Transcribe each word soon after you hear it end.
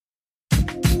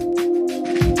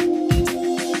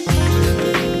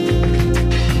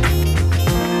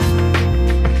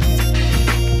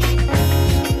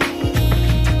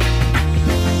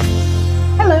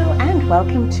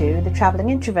welcome to The Traveling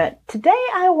Introvert. Today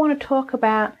I want to talk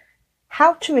about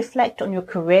how to reflect on your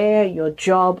career, your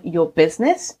job, your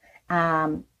business.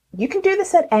 You can do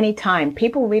this at any time.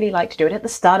 People really like to do it at the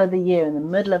start of the year, in the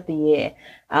middle of the year,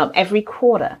 every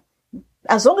quarter.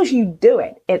 As long as you do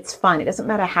it, it's fine. It doesn't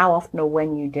matter how often or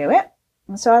when you do it.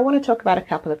 And so I want to talk about a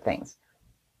couple of things.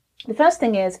 The first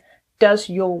thing is, does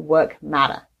your work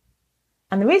matter?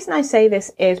 And the reason I say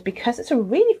this is because it's a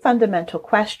really fundamental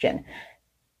question.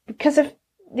 Because if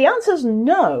the answer is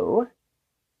no,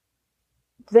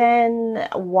 then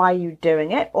why are you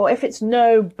doing it? Or if it's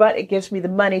no, but it gives me the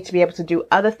money to be able to do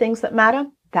other things that matter,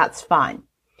 that's fine.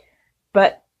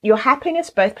 But your happiness,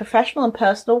 both professional and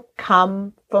personal,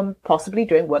 come from possibly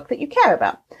doing work that you care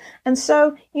about. And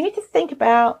so you need to think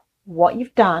about what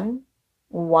you've done,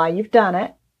 why you've done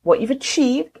it, what you've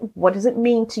achieved, what does it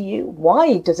mean to you,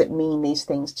 why does it mean these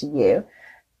things to you?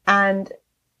 And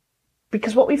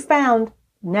because what we've found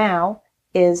now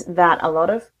is that a lot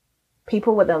of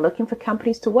people, when they're looking for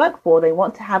companies to work for, they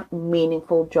want to have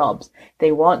meaningful jobs.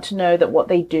 They want to know that what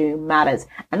they do matters,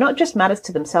 and not just matters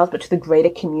to themselves, but to the greater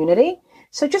community.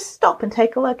 So just stop and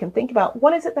take a look and think about,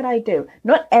 what is it that I do?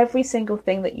 Not every single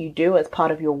thing that you do as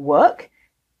part of your work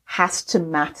has to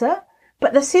matter,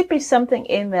 but there should be something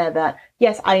in there that,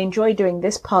 yes, I enjoy doing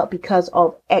this part because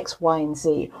of X, Y, and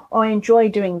Z. Or I enjoy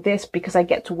doing this because I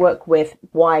get to work with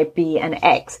Y, B, and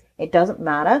X. It doesn't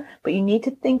matter, but you need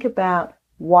to think about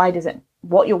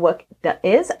what your work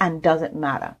is, and does it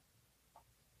matter?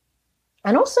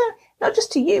 And also, not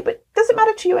just to you, but does it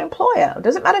matter to your employer?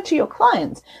 Does it matter to your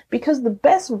clients? Because the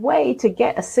best way to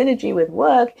get a synergy with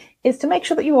work is to make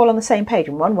sure that you're all on the same page.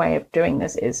 And one way of doing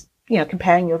this is,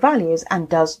 comparing your values, and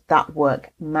does that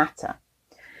work matter?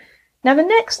 Now, the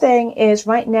next thing is,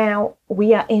 right now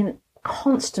we are in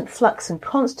constant flux and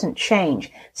constant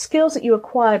change. Skills that you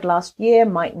acquired last year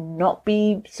might not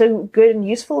be so good and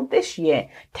useful this year.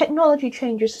 Technology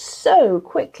changes so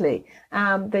quickly.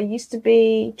 There used to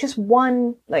be just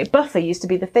one, Buffer used to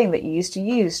be the thing that you used to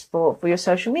use for your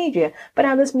social media. But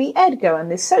now there's MeEdgar and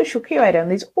there's Social Curator and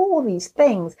there's all these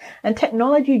things. And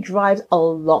technology drives a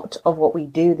lot of what we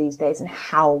do these days and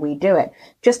how we do it.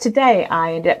 Just today,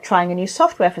 I ended up trying a new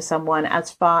software for someone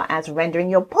as far as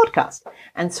rendering your podcast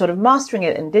and sort of mastering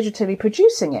it and digitally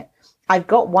producing it. I've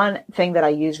got one thing that I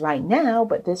use right now,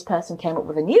 but this person came up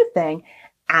with a new thing,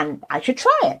 and I should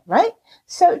try it, right?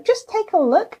 So just take a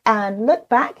look and look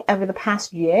back over the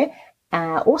past year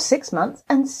or 6 months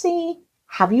and see,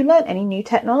 have you learned any new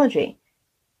technology?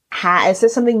 Is there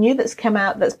something new that's come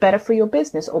out that's better for your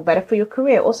business or better for your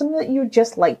career, or something that you'd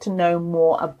just like to know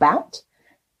more about?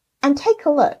 And take a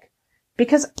look,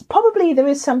 because probably there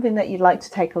is something that you'd like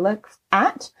to take a look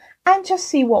at and just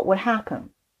see what would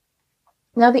happen.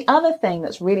 Now, the other thing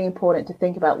that's really important to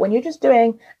think about when you're just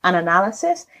doing an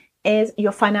analysis is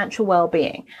your financial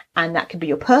well-being. And that could be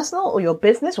your personal or your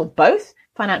business, or both,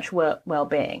 financial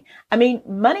well-being. I mean,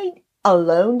 money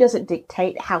alone doesn't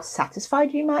dictate how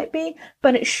satisfied you might be,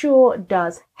 but it sure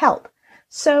does help.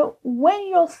 So when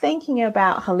you're thinking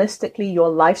about holistically your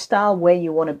lifestyle, where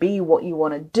you want to be, what you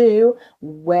want to do,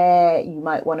 where you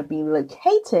might want to be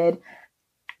located,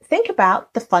 think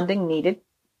about the funding needed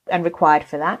and required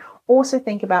for that. Also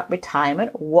think about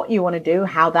retirement, what you want to do,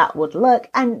 how that would look,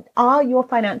 and are your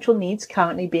financial needs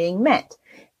currently being met?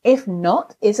 If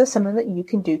not, is there something that you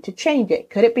can do to change it?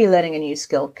 Could it be learning a new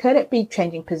skill? Could it be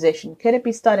changing position? Could it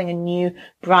be starting a new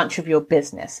branch of your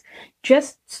business?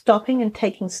 Just stopping and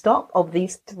taking stock of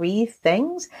these 3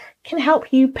 things can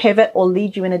help you pivot or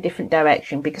lead you in a different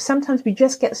direction, because sometimes we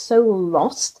just get so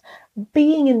lost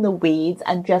being in the weeds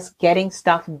and just getting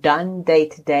stuff done day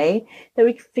to day that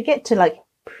we forget to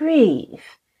breathe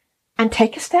and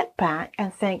take a step back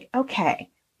and think,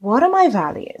 okay, what are my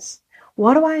values?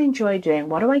 What do I enjoy doing?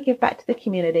 What do I give back to the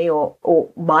community or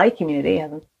my community,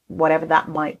 and whatever that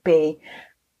might be?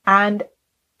 And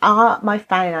are my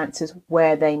finances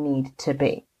where they need to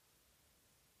be?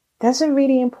 Those are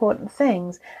really important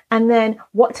things. And then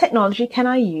what technology can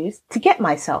I use to get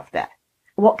myself there?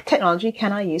 What technology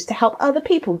can I use to help other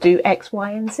people do X,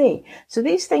 Y, and Z? So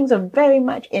these things are very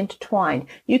much intertwined.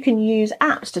 You can use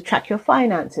apps to track your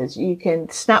finances. You can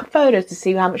snap photos to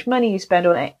see how much money you spend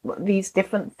on these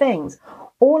different things.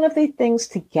 All of these things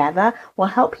together will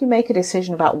help you make a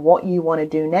decision about what you want to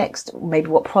do next, maybe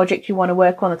what project you want to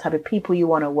work on, the type of people you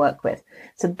want to work with.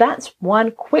 So that's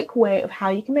one quick way of how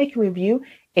you can make a review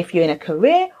if you're in a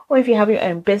career or if you have your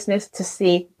own business, to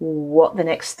see what the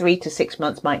next 3 to 6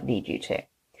 months might lead you to.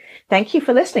 Thank you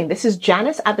for listening. This is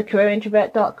Janice at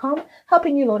thecareerintrovert.com,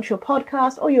 helping you launch your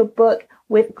podcast or your book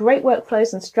with great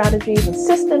workflows and strategies and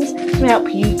systems to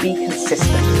help you be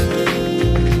consistent.